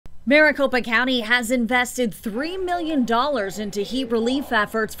Maricopa County has invested $3 million into heat relief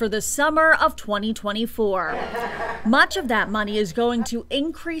efforts for the summer of 2024. Much of that money is going to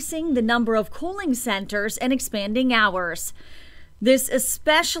increasing the number of cooling centers and expanding hours. This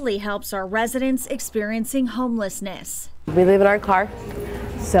especially helps our residents experiencing homelessness. We live in our car,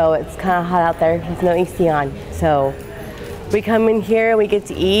 so it's kind of hot out there. There's no AC on. So we come in here, we get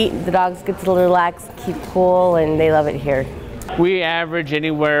to eat, the dogs get to relax, keep cool, and they love it here. We average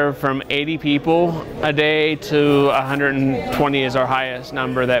anywhere from 80 people a day to 120 is our highest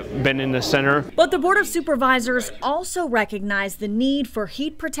number that's been in the center. But the Board of Supervisors also recognize the need for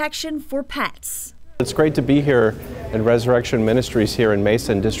heat protection for pets. It's great to be here in Resurrection Ministries here in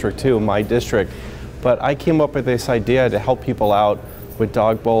Mason, District 2, my district. But I came up with this idea to help people out with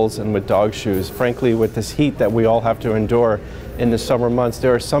dog bowls and with dog shoes. Frankly, with this heat that we all have to endure in the summer months,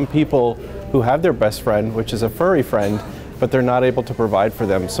 there are some people who have their best friend, which is a furry friend, but they're not able to provide for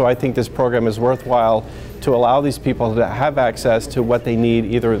them. So I think this program is worthwhile to allow these people to have access to what they need,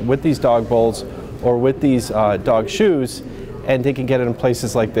 either with these dog bowls or with these dog shoes, and they can get it in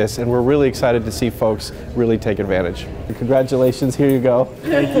places like this. And we're really excited to see folks really take advantage. Congratulations, here you go.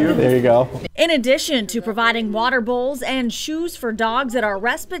 Thank you. There you go. In addition to providing water bowls and shoes for dogs at our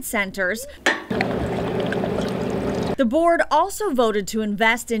respite centers, the board also voted to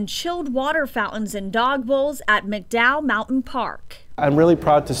invest in chilled water fountains and dog bowls at McDowell Mountain Park. I'm really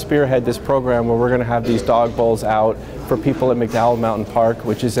proud to spearhead this program where we're going to have these dog bowls out for people at McDowell Mountain Park,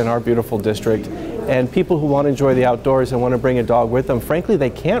 which is in our beautiful district. And people who want to enjoy the outdoors and want to bring a dog with them, frankly,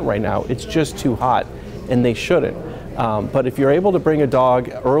 they can't right now. It's just too hot, and they shouldn't. But if you're able to bring a dog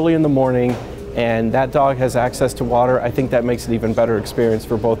early in the morning and that dog has access to water, I think that makes it an even better experience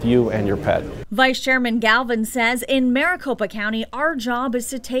for both you and your pet. Vice Chairman Galvin says in Maricopa County, our job is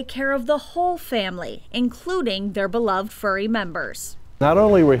to take care of the whole family, including their beloved furry members. Not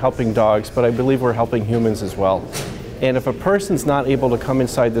only are we helping dogs, but I believe we're helping humans as well. And if a person's not able to come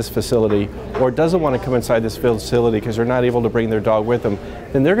inside this facility or doesn't want to come inside this facility because they're not able to bring their dog with them,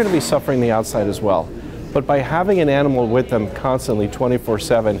 then they're going to be suffering the outside as well. But by having an animal with them constantly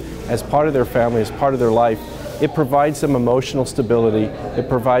 24/7 as part of their family, as part of their life, it provides them emotional stability, it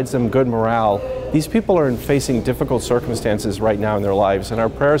provides them good morale. These people are facing difficult circumstances right now in their lives, and our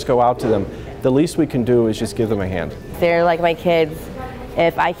prayers go out to them. The least we can do is just give them a hand. They're like my kids.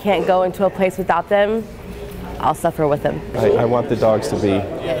 If I can't go into a place without them, I'll suffer with them. I want the dogs to be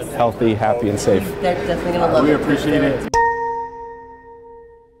healthy, happy, and safe. They're definitely going to love it. We appreciate it.